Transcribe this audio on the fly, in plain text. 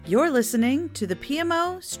You're listening to the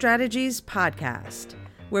PMO Strategies Podcast,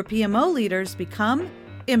 where PMO leaders become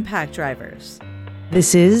impact drivers.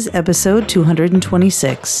 This is episode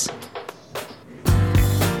 226.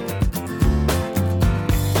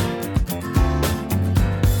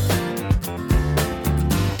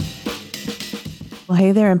 Well,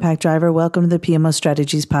 hey there, impact driver. Welcome to the PMO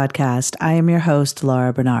Strategies Podcast. I am your host,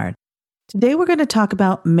 Laura Bernard. Today, we're going to talk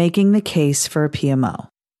about making the case for a PMO,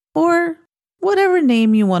 or whatever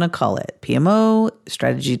name you want to call it. PMO,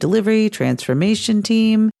 Strategy Delivery, Transformation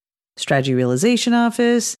Team, Strategy Realization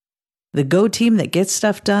Office, the Go team that gets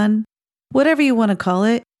stuff done. Whatever you want to call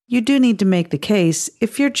it, you do need to make the case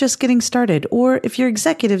if you're just getting started, or if your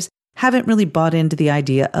executives haven't really bought into the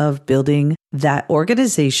idea of building that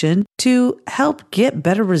organization to help get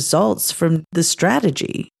better results from the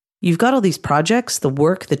strategy. You've got all these projects, the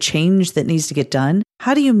work, the change that needs to get done.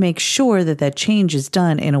 How do you make sure that that change is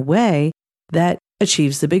done in a way that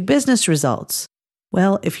achieves the big business results?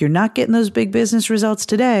 Well, if you're not getting those big business results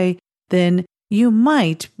today, then you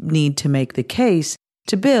might need to make the case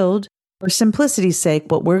to build, for simplicity's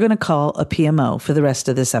sake, what we're going to call a PMO for the rest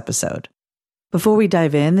of this episode. Before we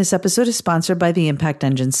dive in, this episode is sponsored by the Impact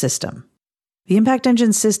Engine System. The Impact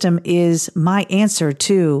Engine System is my answer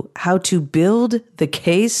to how to build the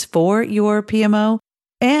case for your PMO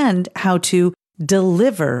and how to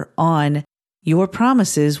deliver on your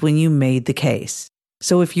promises when you made the case.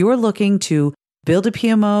 So if you're looking to build a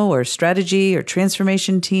PMO or strategy or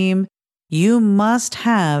transformation team, you must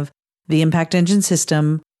have the Impact Engine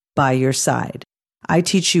System by your side. I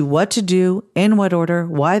teach you what to do, in what order,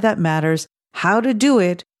 why that matters, how to do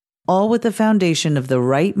it, all with the foundation of the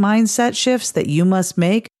right mindset shifts that you must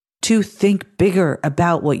make to think bigger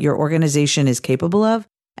about what your organization is capable of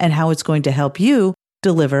and how it's going to help you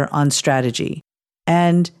deliver on strategy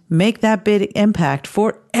and make that big impact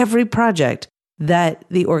for every project that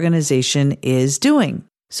the organization is doing.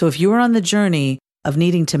 So if you are on the journey of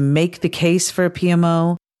needing to make the case for a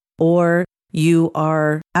PMO, or you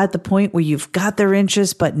are at the point where you've got their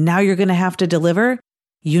interest, but now you're going to have to deliver,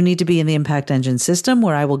 you need to be in the Impact Engine System,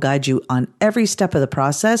 where I will guide you on every step of the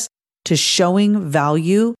process to showing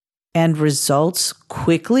value and results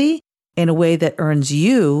quickly in a way that earns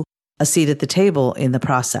you a seat at the table in the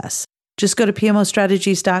process. Just go to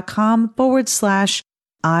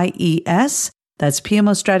PMOstrategies.com/IES. That's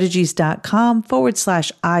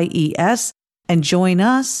PMOstrategies.com/IES and join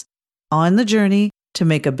us on the journey to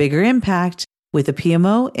make a bigger impact with a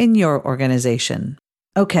PMO in your organization.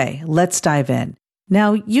 Okay, let's dive in.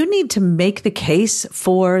 Now, you need to make the case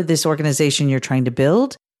for this organization you're trying to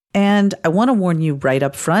build. And I want to warn you right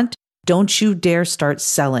up front, don't you dare start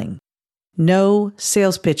selling. No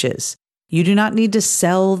sales pitches. You do not need to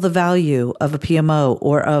sell the value of a PMO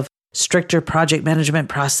or of stricter project management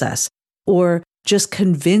process, or just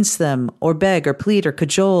convince them or beg or plead or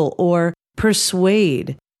cajole or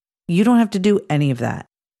persuade. You don't have to do any of that,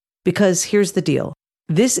 because here's the deal.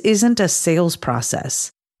 This isn't a sales process.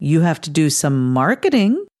 You have to do some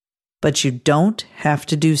marketing, but you don't have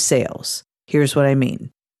to do sales. Here's what I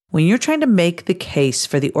mean. When you're trying to make the case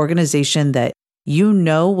for the organization that you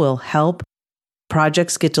know will help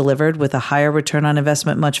projects get delivered with a higher return on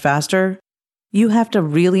investment much faster, you have to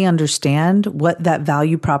really understand what that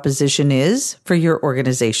value proposition is for your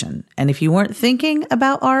organization. And if you weren't thinking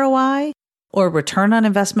about ROI or return on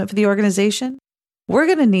investment for the organization, we're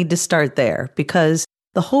going to need to start there, because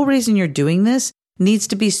the whole reason you're doing this needs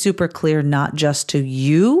to be super clear, not just to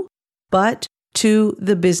you, but to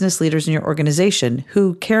the business leaders in your organization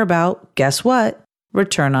who care about, guess what?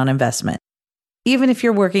 Return on investment. Even if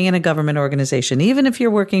you're working in a government organization, even if you're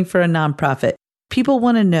working for a nonprofit, people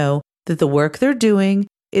want to know that the work they're doing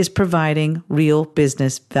is providing real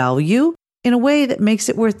business value in a way that makes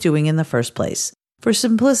it worth doing in the first place. For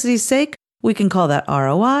simplicity's sake, we can call that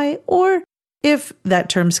ROI, or if that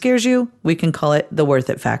term scares you, we can call it the worth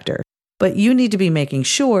it factor. But you need to be making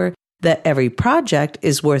sure that every project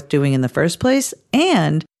is worth doing in the first place,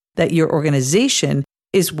 and that your organization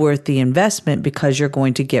is worth the investment because you're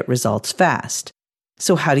going to get results fast.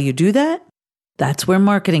 So how do you do that? That's where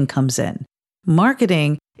marketing comes in.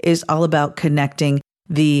 Marketing is all about connecting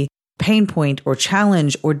the pain point or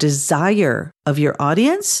challenge or desire of your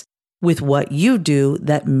audience with what you do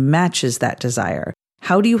that matches that desire.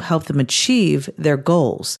 How do you help them achieve their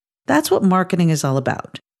goals? That's what marketing is all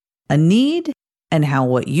about. A need, and how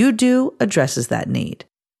what you do addresses that need.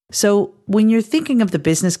 So when you're thinking of the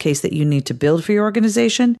business case that you need to build for your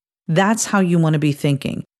organization, that's how you want to be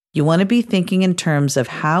thinking. You want to be thinking in terms of,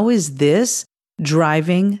 how is this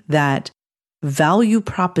driving that value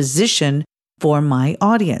proposition for my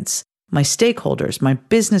audience, my stakeholders, my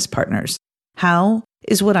business partners? How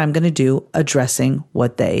is what I'm going to do addressing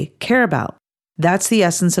what they care about. That's the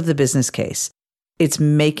essence of the business case. It's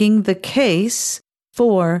making the case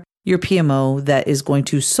for your PMO that is going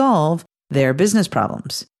to solve their business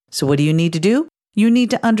problems. So what do you need to do? You need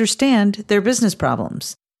to understand their business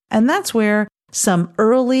problems. And that's where some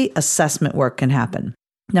early assessment work can happen.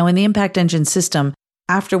 Now, in the Impact Engine system,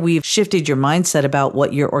 after we've shifted your mindset about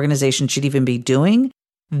what your organization should even be doing,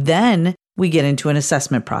 then we get into an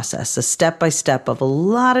assessment process, a step-by-step of a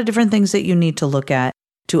lot of different things that you need to look at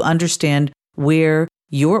to understand where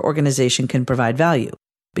your organization can provide value.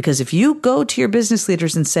 Because if you go to your business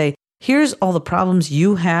leaders and say, here's all the problems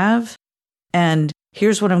you have, and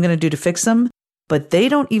here's what I'm going to do to fix them, but they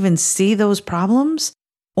don't even see those problems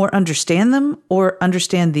or understand them or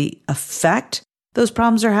understand the effect those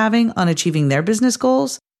problems are having on achieving their business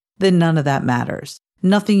goals, then none of that matters.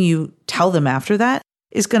 Nothing you tell them after that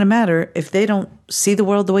is going to matter if they don't see the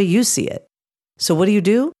world the way you see it. So what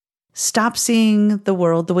do? Stop seeing the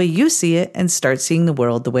world the way you see it and start seeing the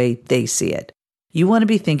world the way they see it. You want to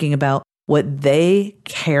be thinking about what they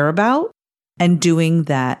care about and doing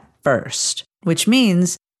that first, which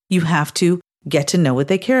means you have to get to know what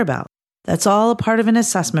they care about. That's all a part of an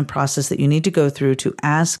assessment process that you need to go through to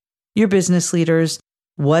ask your business leaders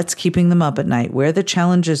what's keeping them up at night, where the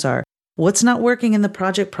challenges are, what's not working in the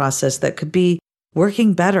project process that could be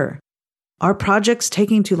working better. Are projects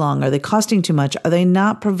taking too long? Are they costing too much? Are they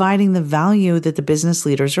not providing the value that the business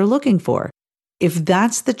leaders are looking for? If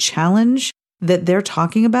that's the challenge that they're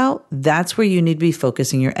talking about, that's where you need to be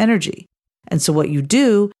focusing your energy. And so what you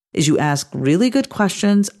do is you ask really good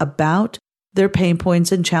questions about their pain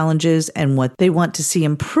points and challenges and what they want to see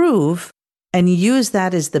improve, and use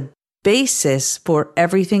that as the basis for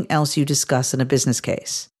everything else you discuss in a business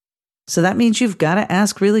case. So that means you've got to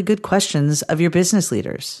ask really good questions of your business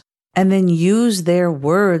leaders and then use their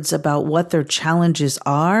words about what their challenges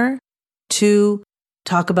are to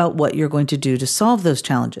talk about what you're going to do to solve those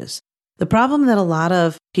challenges. The problem that a lot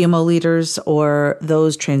of PMO leaders or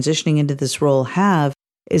those transitioning into this role have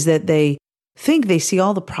is that they think they see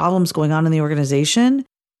all the problems going on in the organization,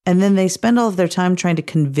 and then they spend all of their time trying to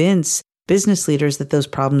convince business leaders that those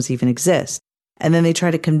problems even exist. And then they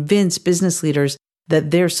try to convince business leaders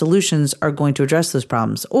that their solutions are going to address those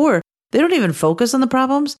problems. Or they don't even focus on the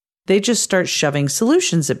problems. They just start shoving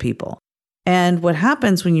solutions at people. And what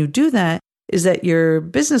happens when you do that is that your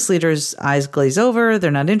business leaders' eyes glaze over.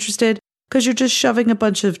 They're not interested because you're just shoving a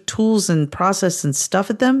bunch of tools and process and stuff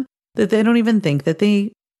at them that they don't even think that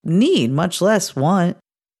they need, much less want.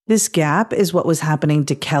 This gap is what was happening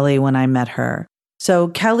to Kelly when I met her. So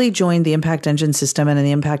Kelly joined the Impact Engine system and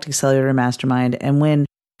the Impact Accelerator Mastermind. And when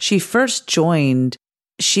she first joined,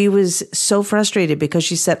 she was so frustrated because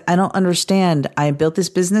she said, I don't understand. I built this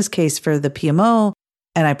business case for the PMO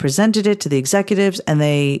and I presented it to the executives and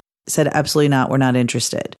they said, absolutely not. We're not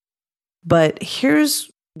interested. But here's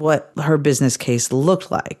what her business case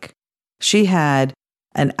looked like. She had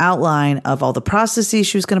an outline of all the processes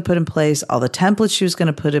she was going to put in place, all the templates she was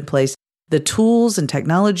going to put in place, the tools and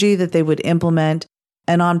technology that they would implement.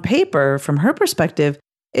 And on paper, from her perspective,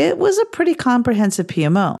 it was a pretty comprehensive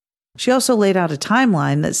PMO. She also laid out a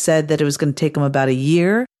timeline that said that it was going to take them about a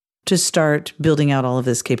year to start building out all of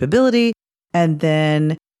this capability, and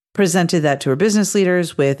then presented that to her business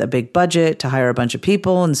leaders with a big budget to hire a bunch of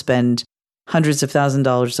people and spend hundreds of thousands of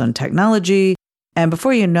dollars on technology. And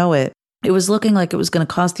before you know it, it was looking like it was going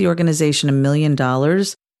to cost the organization $1 million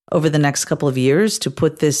over the next couple of years to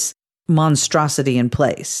put this monstrosity in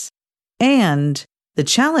place. And the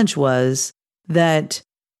challenge was that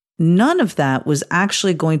none of that was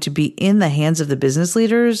actually going to be in the hands of the business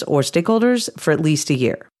leaders or stakeholders for at least a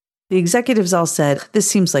year. The executives all said, this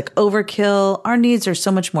seems like overkill. Our needs are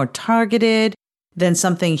so much more targeted than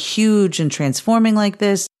something huge and transforming like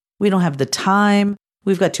this. We don't have the time.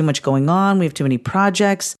 We've got too much going on. We have too many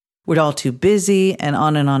projects. We're all too busy, and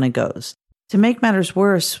on it goes. To make matters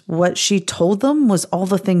worse, what she told them was all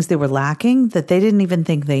the things they were lacking that they didn't even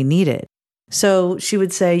think they needed. So she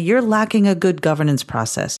would say, you're lacking a good governance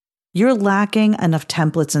process. You're lacking enough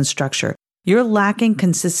templates and structure. You're lacking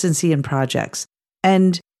consistency in projects.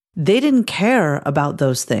 And they didn't care about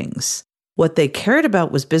those things. What they cared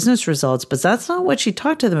about was business results, but that's not what she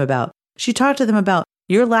talked to them about. She talked to them about,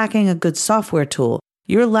 you're lacking a good software tool.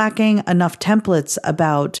 You're lacking enough templates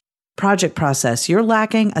about project process. You're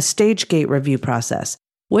lacking a stage gate review process.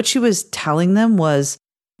 What she was telling them was,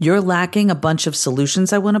 you're lacking a bunch of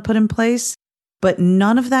solutions I want to put in place, but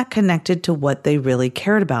none of that connected to what they really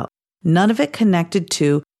cared about. None of it connected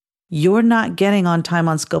to, you're not getting on time,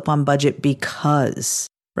 on scope, on budget because,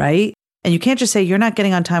 right? And you can't just say you're not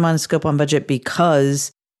getting on time, on scope, on budget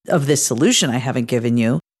because of this solution I haven't given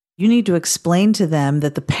you. You need to explain to them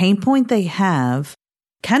that the pain point they have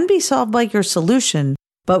can be solved by your solution,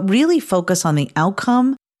 but really focus on the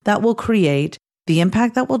outcome that will create, the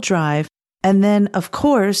impact that will drive, and then, of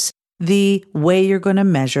course, the way you're going to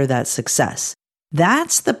measure that success.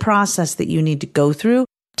 That's the process that you need to go through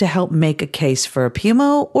to help make a case for a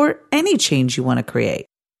PMO or any change you want to create.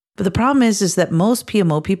 But the problem is that most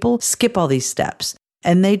PMO people skip all these steps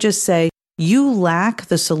and they just say, you lack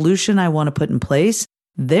the solution I want to put in place,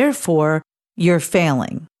 therefore you're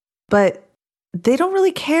failing. But they don't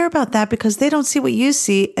really care about that because they don't see what you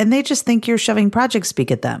see and they just think you're shoving project speak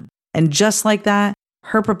at them. And just like that,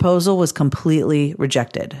 her proposal was completely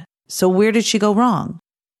rejected. So where did she go wrong?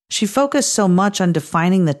 She focused so much on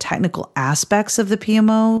defining the technical aspects of the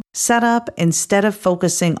PMO setup instead of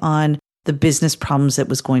focusing on the business problems it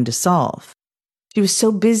was going to solve. She was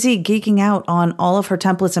so busy geeking out on all of her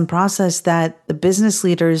templates and process that the business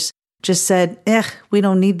leaders just said, we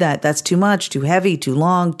don't need that. That's too much, too heavy, too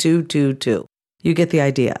long, too. You get the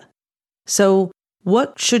idea. So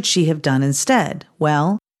what should she have done instead?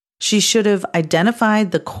 Well, she should have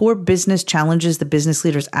identified the core business challenges the business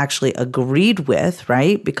leaders actually agreed with,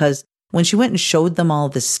 right? Because when she went and showed them all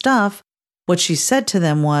this stuff, what she said to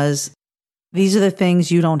them was, these are the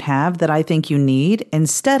things you don't have that I think you need,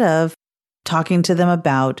 instead of talking to them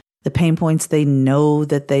about the pain points they know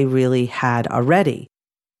that they really had already.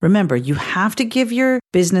 Remember, you have to give your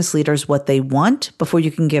business leaders what they want before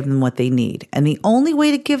you can give them what they need. And the only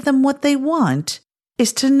way to give them what they want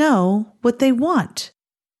is to know what they want.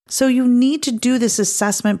 So you need to do this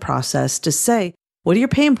assessment process to say, what are your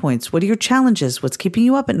pain points? What are your challenges? What's keeping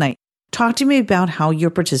you up at night? Talk to me about how you're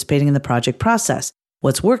participating in the project process.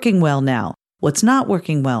 What's working well now? What's not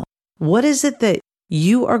working well? What is it that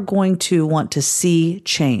you are going to want to see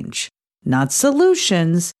change? Not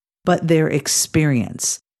solutions, but their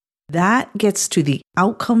experience. That gets to the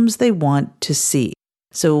outcomes they want to see.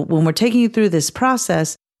 So when we're taking you through this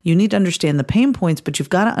process, you need to understand the pain points, but you've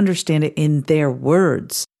got to understand it in their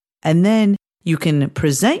words. And then you can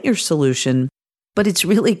present your solution, but it's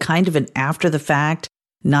really kind of an after the fact,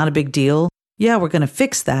 not a big deal. Yeah, we're going to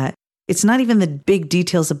fix that. It's not even the big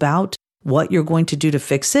details about what you're going to do to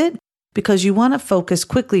fix it, because you want to focus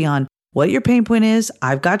quickly on what your pain point is.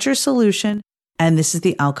 I've got your solution, and this is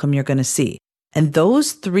the outcome you're going to see. And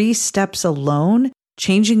those 3 steps alone,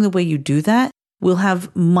 changing the way you do that, will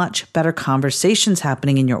have much better conversations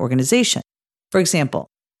happening in your organization. For example,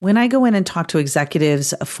 when I go in and talk to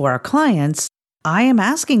executives for our clients, I am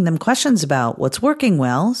asking them questions about what's working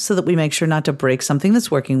well so that we make sure not to break something that's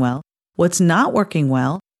working well, what's not working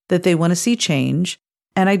well that they want to see change.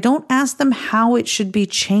 And I don't ask them how it should be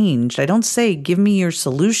changed. I don't say, give me your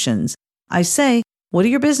solutions. I say, what are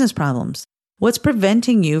your business problems? What's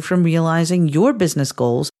preventing you from realizing your business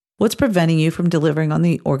goals? What's preventing you from delivering on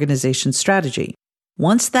the organization's strategy?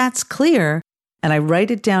 Once that's clear, and I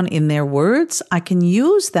write it down in their words, I can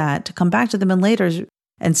use that to come back to them in later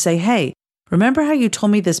and say, hey, remember how you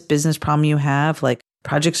told me this business problem you have, like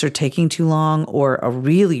projects are taking too long, or a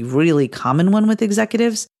really, really common one with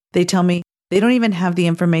executives? They tell me they don't even have the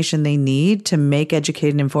information they need to make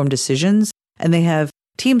educated and informed decisions. And they have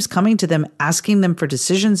teams coming to them, asking them for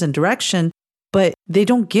decisions and direction, but they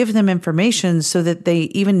don't give them information so that they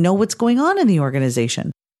even know what's going on in the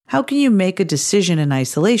organization. How can you make a decision in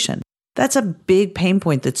isolation? That's a big pain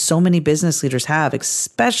point that so many business leaders have,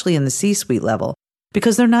 especially in the C-suite level,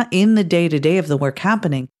 because they're not in the day-to-day of the work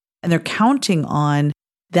happening, and they're counting on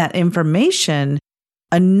that information,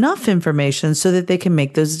 enough information so that they can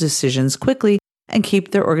make those decisions quickly and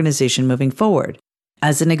keep their organization moving forward.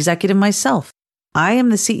 As an executive myself, I am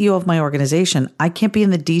the CEO of my organization. I can't be in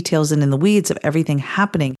the details and in the weeds of everything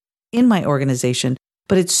happening in my organization,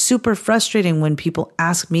 but it's super frustrating when people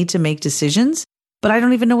ask me to make decisions, but I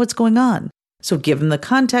don't even know what's going on. So give them the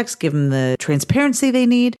context, give them the transparency they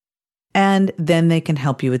need, and then they can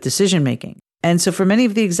help you with decision making. And so for many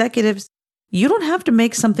of the executives, you don't have to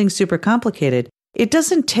make something super complicated. It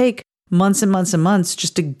doesn't take months and months and months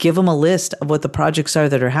just to give them a list of what the projects are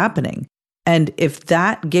that are happening. And if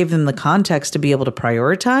that gave them the context to be able to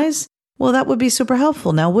prioritize, well, that would be super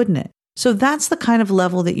helpful now, wouldn't it? So that's the kind of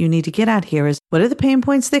level that you need to get at here is, what are the pain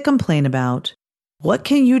points they complain about? What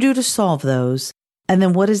can you do to solve those? And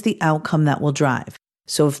then what is the outcome that will drive?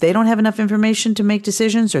 So if they don't have enough information to make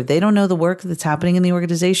decisions, or they don't know the work that's happening in the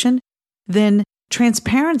organization, then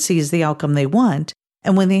transparency is the outcome they want.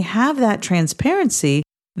 And when they have that transparency,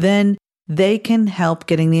 then they can help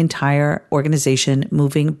getting the entire organization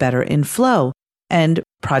moving better in flow and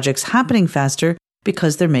projects happening faster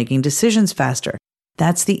because they're making decisions faster.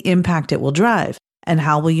 That's the impact it will drive. And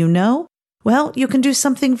how will you know? Well, you can do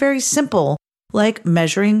something very simple like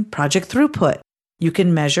measuring project throughput. You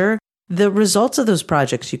can measure the results of those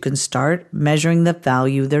projects. You can start measuring the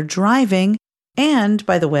value they're driving. And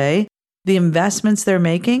by the way, the investments they're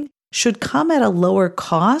making should come at a lower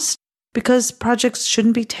cost because projects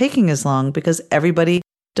shouldn't be taking as long because everybody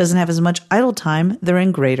doesn't have as much idle time. They're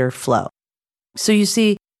in greater flow. So you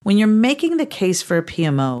see, when you're making the case for a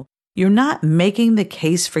PMO, you're not making the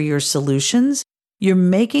case for your solutions. You're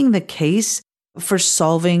making the case for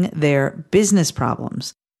solving their business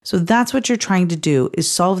problems. So that's what you're trying to do is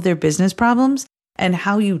solve their business problems, and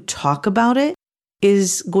how you talk about it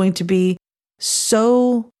is going to be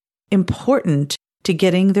so important to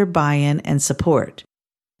getting their buy-in and support.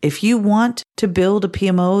 If you want to build a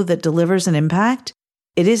PMO that delivers an impact,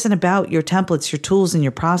 it isn't about your templates, your tools, and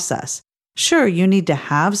your process. Sure, you need to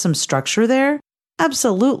have some structure there.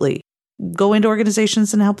 Absolutely. Go into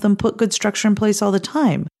organizations and help them put good structure in place all the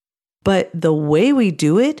time. But the way we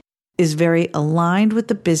do it is very aligned with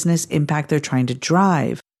the business impact they're trying to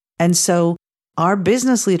drive. And so our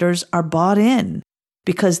business leaders are bought in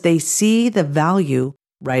because they see the value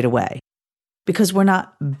right away. Because we're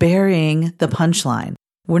not burying the punchline.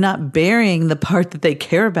 We're not burying the part that they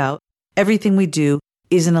care about. Everything we do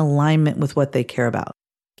is in alignment with what they care about.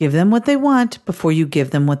 Give them what they want before you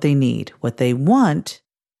give them what they need. What they want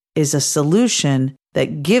is a solution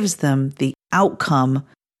that gives them the outcome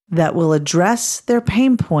that will address their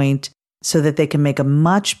pain point so that they can make a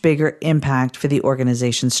much bigger impact for the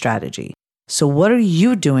organization's strategy. So what are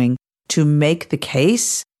you doing to make the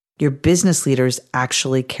case your business leaders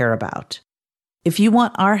actually care about? If you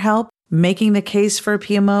want our help making the case for a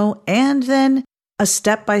PMO and then a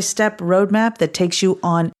step-by-step roadmap that takes you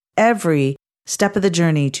on every step of the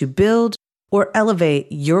journey to build or elevate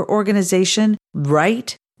your organization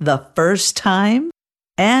right the first time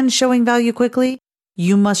and showing value quickly,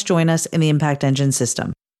 you must join us in the Impact Engine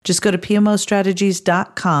system. Just go to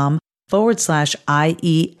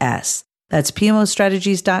pmostrategies.com/IES. That's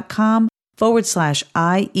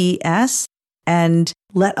pmostrategies.com/IES. And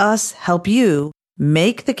let us help you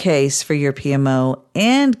make the case for your PMO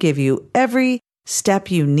and give you every step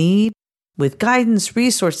you need with guidance,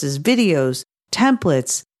 resources, videos,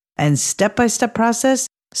 templates, and step-by-step process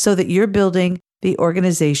so that you're building the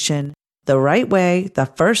organization the right way, the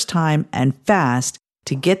first time, and fast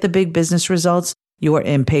to get the big business results your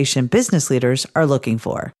impatient business leaders are looking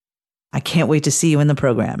for. I can't wait to see you in the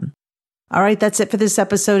program. All right, that's it for this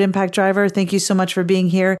episode, Impact Driver. Thank you so much for being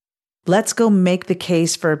here. Let's go make the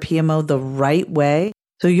case for a PMO the right way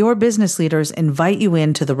so your business leaders invite you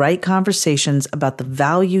into the right conversations about the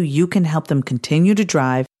value you can help them continue to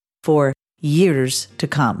drive for years to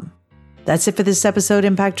come. That's it for this episode,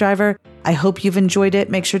 Impact Driver. I hope you've enjoyed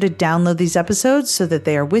it. Make sure to download these episodes so that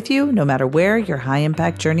they are with you no matter where your high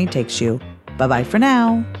impact journey takes you. Bye-bye for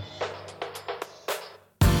now.